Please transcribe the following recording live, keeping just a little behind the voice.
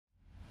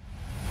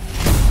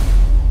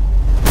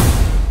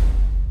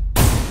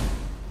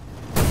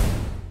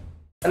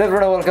Hello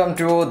everyone, welcome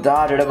to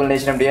the Double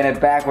Nation of DNA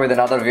back with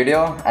another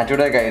video. And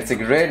today guys, it's a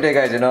great day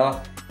guys, in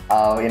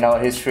our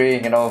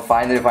history,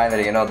 finally,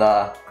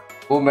 the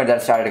movement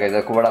that started guys,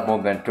 the Kubota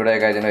movement. Today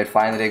guys, it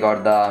finally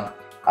got the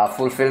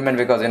fulfillment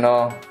because,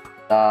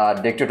 the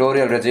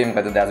dictatorial regime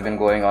guys, that has been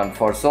going on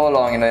for so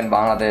long, in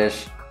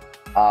Bangladesh,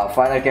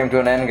 finally came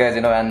to an end guys,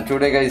 and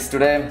today guys,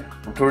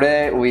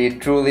 today we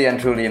truly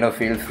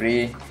feel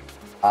free.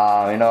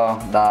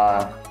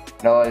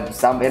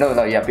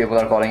 People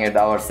are calling it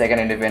our second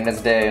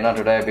Independence Day,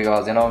 today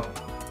because,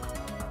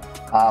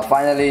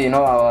 finally,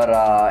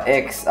 our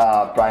ex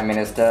Prime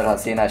Minister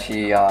Hasina,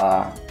 she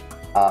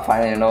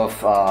finally,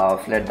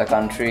 fled the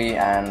country,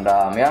 and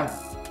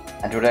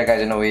and today,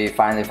 guys, we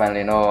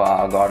finally,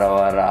 got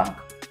our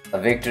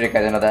victory,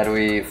 guys, that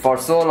we for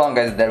so long,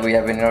 guys, that we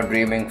have been,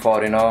 dreaming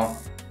for,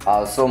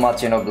 so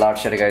much,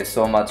 bloodshed, guys,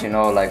 so much,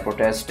 like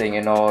protesting,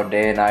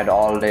 day, night,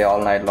 all day,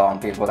 all night long.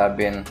 People have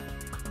been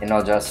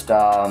just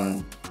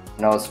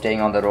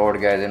staying on the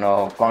road guys,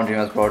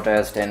 continuous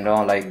protest, and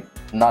like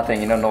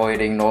nothing, no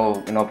eating,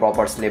 no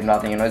proper sleep,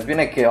 nothing. It's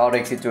been a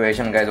chaotic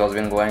situation guys, what's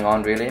been going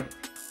on really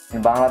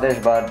in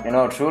Bangladesh. But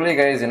truly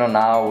guys,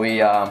 now we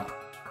are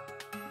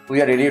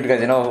relieved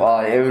guys,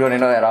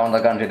 everyone around the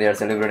country, they are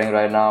celebrating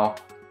right now.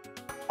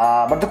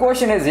 But the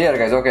question is here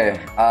guys, okay,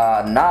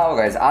 now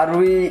guys, are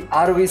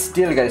we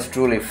still guys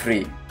truly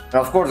free? And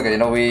of course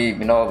guys,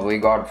 we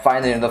got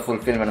finally the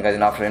fulfillment guys,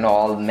 after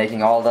all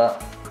making all the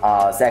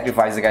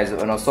sacrifices guys,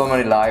 so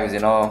many lives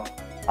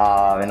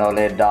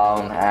laid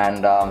down,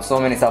 and so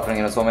many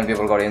suffering, so many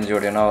people got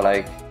injured, and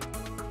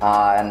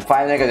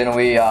finally guys,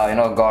 we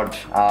got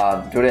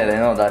today,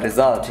 the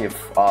result, if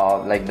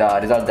like the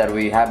result that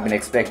we have been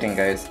expecting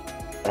guys,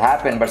 it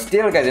happened. But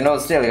still guys,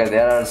 still guys,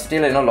 there are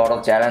still a lot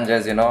of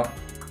challenges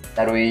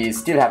that we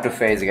still have to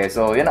face guys.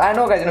 So I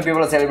know guys,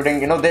 people are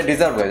celebrating, they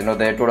deserve guys,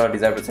 they totally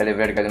deserve to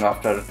celebrate guys,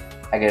 after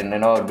again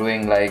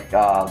doing like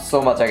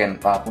so much again,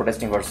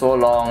 protesting for so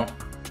long,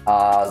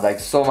 like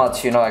so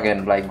much,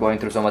 again, like going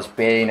through so much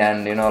pain,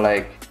 and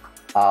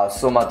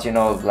so much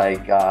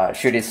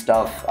shitty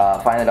stuff.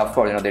 Finally, of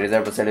course, they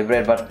deserve to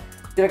celebrate. But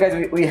still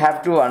guys, we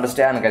have to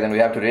understand guys, and we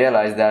have to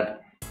realize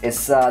that it's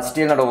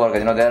still not over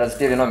guys. There are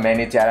still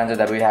many challenges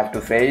that we have to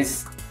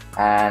face.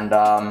 And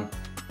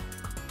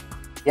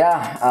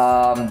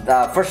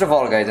first of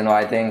all guys,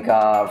 I think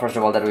first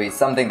of all that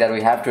something that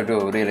we have to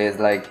do really is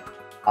like,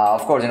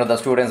 of course, the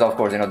students, of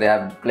course, they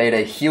have played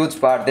a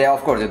huge part. They, of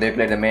course, they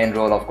played the main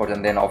role, of course,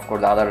 and then, of course,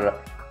 the other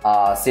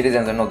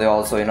citizens, they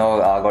also,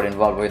 got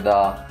involved with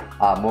the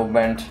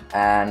movement.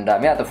 And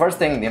the first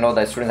thing,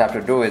 the students have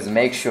to do is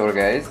make sure,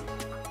 guys.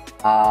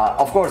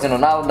 Of course,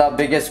 now the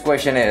biggest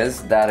question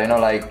is that,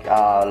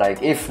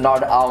 like if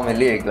not Awami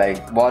League,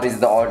 like what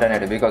is the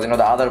alternative? Because,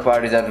 the other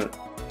parties are,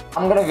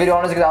 I'm gonna be very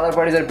honest, the other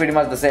parties are pretty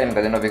much the same,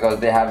 because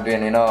they have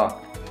been,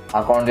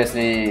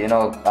 continuously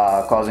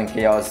causing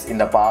chaos in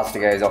the past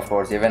guys. Of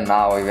course, even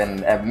now,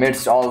 even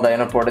amidst all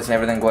the protests and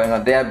everything going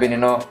on, they have been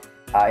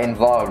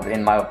involved,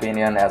 in my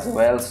opinion, as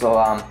well. So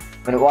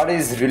what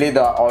is really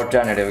the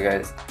alternative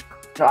guys?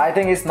 So I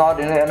think it's not,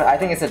 I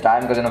think it's a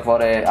time because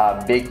for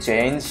a big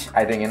change.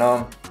 I think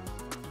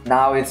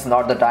now it's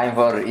not the time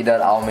for either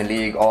Awami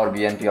League or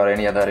BNP or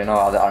any other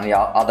any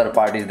other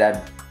parties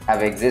that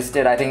have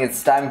existed. I think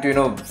it's time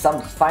to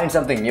find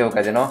something new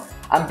guys.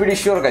 I'm pretty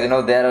sure guys,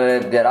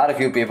 there are a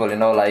few people,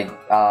 like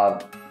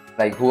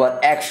who are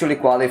actually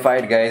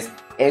qualified guys,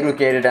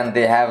 educated, and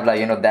they have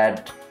like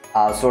that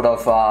sort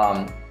of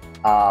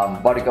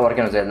what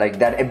can I say, like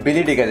that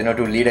ability guys,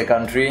 to lead a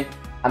country.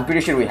 I'm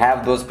pretty sure we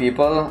have those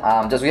people.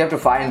 Just we have to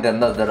find them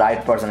the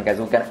right person guys,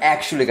 who can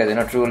actually guys,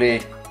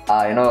 truly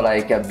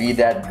be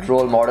that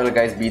role model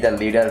guys, be the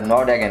leader.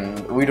 Not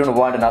again, we don't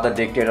want another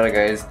dictator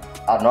guys,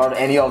 or not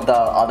any of the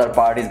other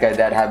parties guys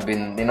that have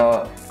been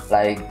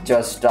like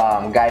just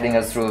guiding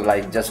us through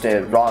like just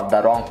the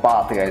wrong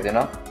path guys.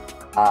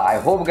 I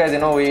hope guys,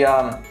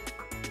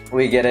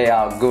 we get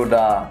a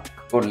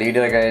good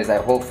leader guys.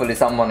 Hopefully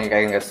someone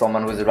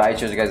who's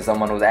righteous guys,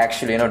 someone who's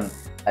actually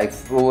like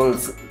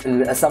rules,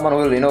 someone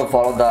who will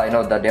follow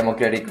the the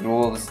democratic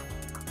rules.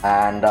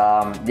 And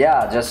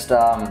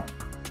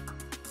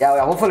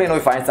hopefully we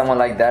find someone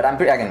like that. I'm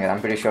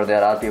pretty sure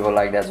there are people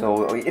like that.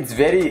 So it's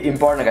very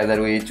important guys that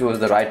we choose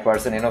the right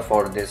person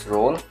for this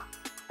role.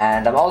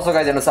 And also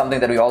guys, something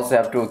that we also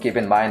have to keep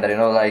in mind, that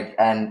like,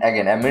 and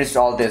again, amidst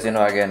all this, and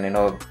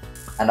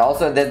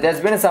also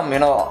there's been some,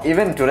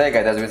 even today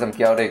guys, there's been some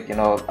chaotic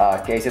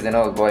cases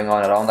going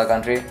on around the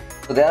country.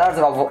 So there are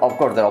of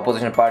course the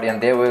opposition party, and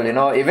they will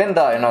even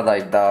the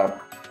like the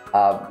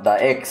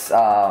ex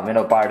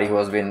party who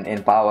has been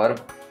in power,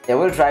 they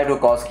will try to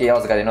cause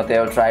chaos guys. They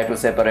will try to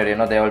separate,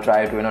 they will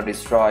try to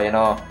destroy,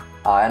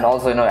 and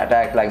also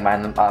attack like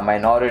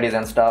minorities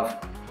and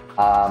stuff.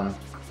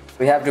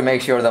 We have to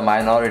make sure the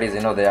minorities,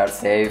 they are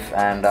safe,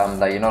 and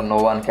like no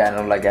one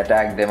can like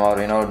attack them, or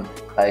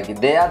like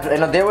they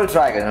are, they will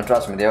try guys,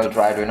 trust me, they will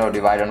try to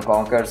divide and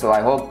conquer. So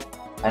I hope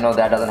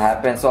that doesn't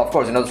happen. So of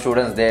course,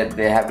 students,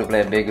 they have to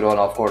play a big role,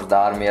 of course the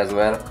army as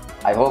well.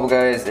 I hope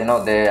guys,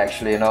 they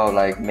actually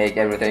like make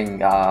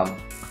everything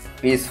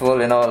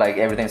peaceful, you know, like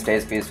everything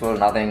stays peaceful,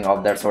 nothing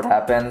of that sort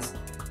happens.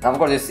 And of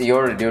course, it's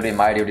your duty,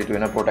 my duty to, you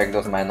know, protect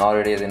those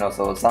minorities, you know,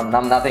 so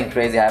nothing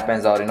crazy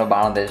happens, or, you know,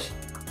 Bangladesh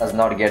does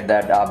not get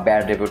that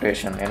bad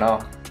reputation, you know.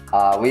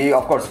 We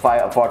of course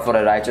fought for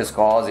a righteous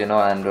cause, you know,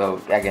 and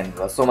again,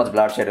 so much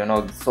bloodshed, you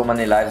know, so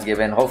many lives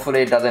given.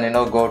 Hopefully it doesn't, you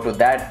know, go to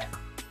that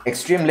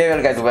extreme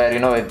level, guys, where, you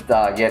know, it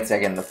gets,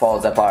 again,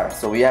 falls apart.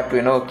 So we have to,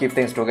 you know, keep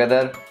things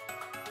together.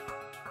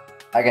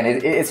 Again,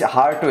 it's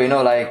hard to, you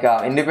know, like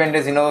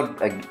independence, you know,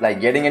 like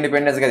getting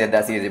independence, guys,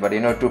 that's easy, but, you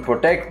know, to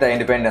protect the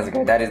independence,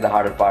 guys, that is the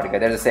harder part, guys.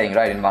 There's a saying,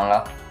 right, in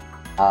Bangla.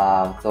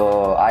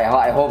 So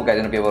I hope, guys,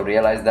 you know, people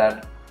realize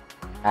that.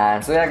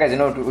 And so yeah, guys, you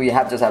know, we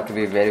just have to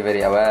be very,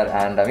 very aware.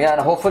 And yeah,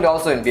 and hopefully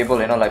also in people,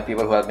 you know, like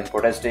people who have been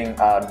protesting,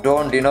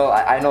 don't, you know,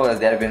 I know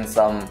that there have been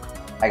some,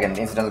 again,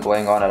 incidents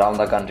going on around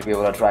the country.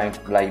 People are trying,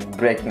 like,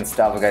 breaking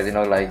stuff, guys, you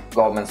know, like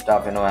government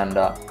stuff, you know, and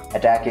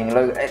attacking.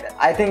 Look,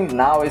 I think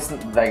now it's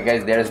like,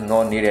 guys, there is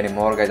no need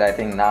anymore, guys. I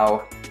think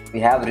now we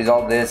have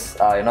resolved this,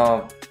 you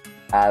know.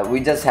 We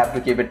just have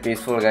to keep it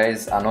peaceful,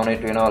 guys. No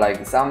need to, you know,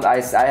 like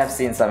I have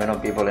seen some, you know,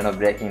 people, you know,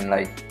 breaking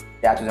like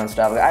statues and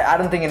stuff. I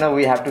don't think, you know,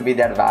 we have to be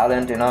that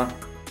violent, you know.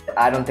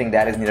 I don't think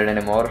that is needed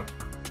anymore.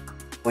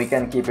 We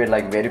can keep it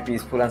like very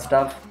peaceful and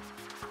stuff.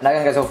 And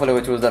again, guys, hopefully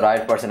we choose the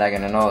right person,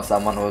 again, you know,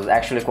 someone who's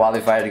actually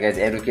qualified, guys,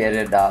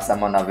 educated,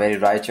 someone very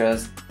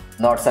righteous,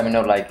 not some, you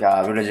know, like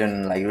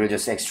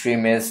religious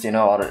extremist, you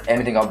know, or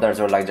anything of that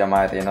sort, like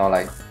Jamaat, you know,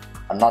 like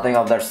nothing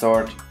of that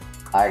sort.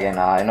 Again,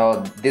 you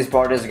know, these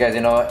parties, guys,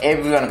 you know,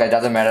 everyone, guys,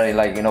 doesn't matter,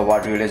 like, you know,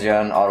 what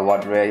religion or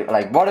what race,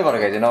 like whatever,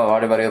 guys, you know,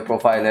 whatever your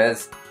profile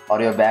is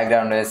or your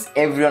background is,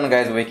 everyone,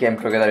 guys, we came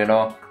together, you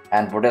know,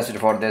 and protested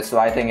for this. So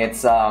I think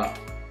it's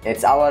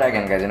our,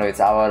 again, guys, you know, it's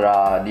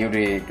our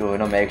duty to, you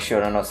know, make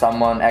sure, you know,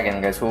 someone, again,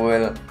 guys, who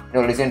will, you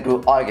know, listen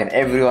to, or again,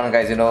 everyone,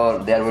 guys, you know,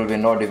 there will be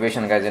no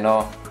division, guys, you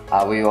know.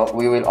 We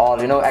will all,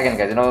 you know, again,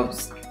 guys, you know,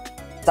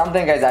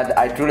 something, guys, that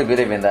I truly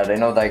believe in, that, you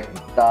know, like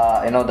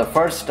you know, the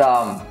first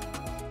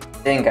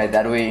thing, guys,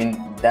 that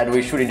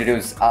we should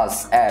introduce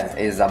us as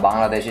is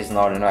Bangladesh is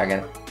not, you know,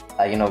 again,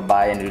 you know,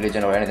 by any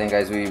religion or anything,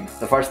 guys.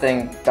 The first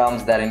thing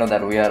comes that, you know,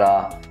 that we are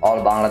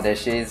all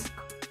Bangladeshis.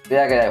 So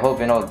yeah, guys, I hope,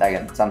 you know,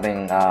 again,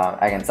 something,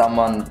 again,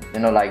 someone, you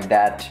know, like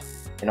that,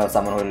 you know,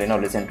 someone who will, you know,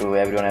 listen to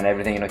everyone and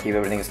everything, you know, keep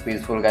everything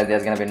peaceful, guys.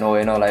 There's gonna be no,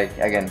 you know, like,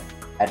 again,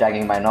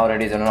 attacking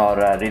minorities, you know,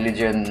 or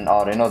religion,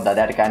 or, you know,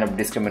 that kind of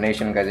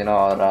discrimination, guys, you know,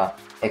 or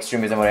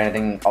extremism or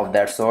anything of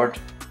that sort.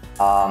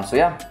 So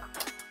yeah.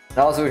 And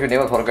also we should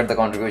never forget the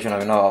contribution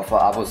of, you know, of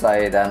Abu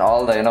Said and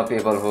all the, you know,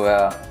 people who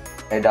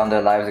laid down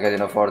their lives, guys, you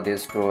know, for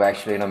this to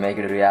actually, you know, make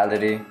it a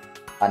reality.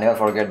 I never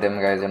forget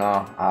them, guys, you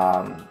know.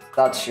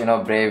 Such, you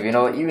know, brave, you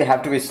know, you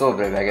have to be so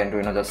brave, again, to,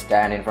 you know, just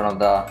stand in front of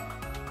the,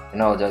 you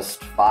know,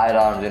 just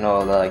firearms, you know,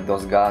 like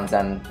those guns,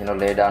 and, you know,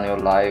 lay down your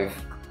life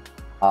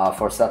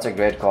for such a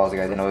great cause,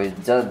 guys. You know, it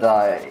just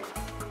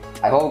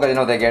I hope, guys, you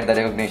know, they get the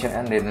recognition,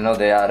 and, you know,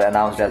 they are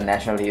announced as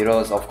national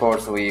heroes. Of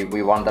course, we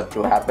want that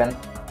to happen.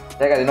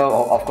 Yeah, guys, you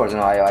know, of course, you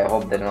know, I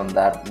hope that, you know,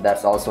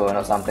 that's also, you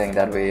know, something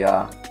that we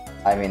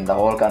I mean, the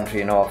whole country,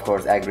 you know, of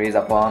course, agrees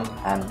upon,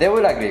 and they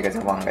will agree, guys,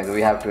 upon, guys.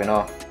 We have to, you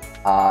know,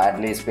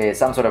 at least pay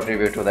some sort of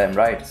tribute to them,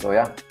 right? So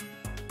yeah.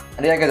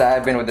 And yeah, guys, I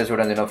have been with the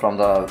students, you know, from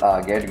the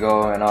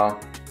get-go, you know.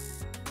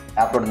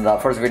 Uploaded the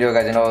first video,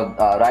 guys, you know,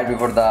 right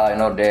before the, you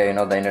know, day, you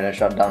know, the internet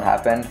shutdown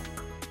happened.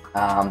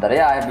 That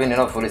yeah, I have been, you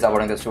know, fully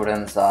supporting the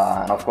students,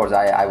 and of course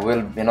I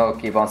will, you know,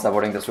 keep on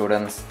supporting the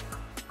students.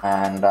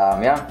 And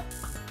yeah.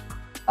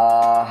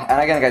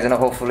 And again, guys, you know,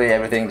 hopefully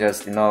everything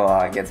just, you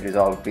know, gets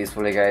resolved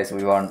peacefully, guys.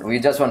 We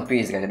just want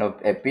peace, guys. You know,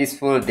 a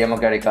peaceful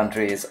democratic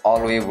country is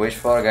all we wish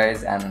for,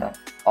 guys, and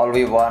all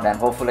we want. And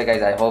hopefully,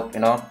 guys, I hope, you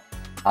know,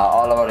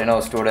 all our, you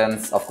know,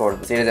 students, of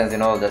course, citizens, you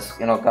know, just,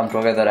 you know, come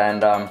together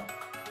and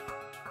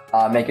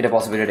make it a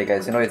possibility,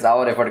 guys. You know, it's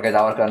our effort, guys,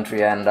 our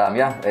country, and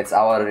yeah, it's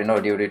our, you know,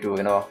 duty to,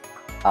 you know,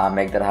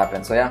 make that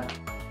happen. So yeah,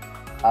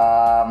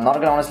 I'm not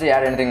gonna honestly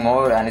add anything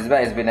more, and it's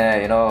been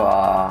a, you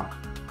know,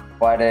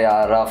 quite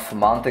a rough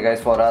month,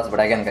 guys, for us. But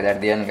again, guys, at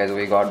the end, guys,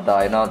 we got the,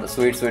 you know, the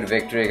sweet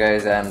victory,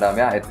 guys, and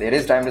yeah, it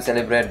is time to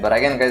celebrate. But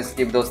again, guys,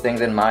 keep those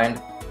things in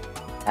mind.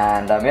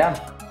 And yeah,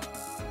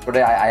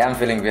 today I am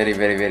feeling very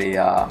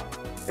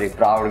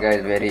proud,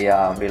 guys, very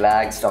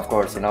relaxed. Of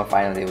course, you know,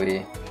 finally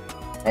we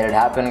made it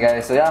happen,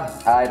 guys. So yeah,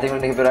 I think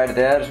we'll keep it right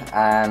there.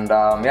 And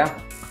yeah,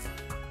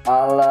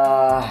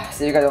 I'll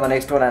see you guys on the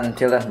next one.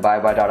 Until then, bye,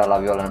 tata,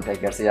 love you all, and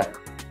take care. See ya.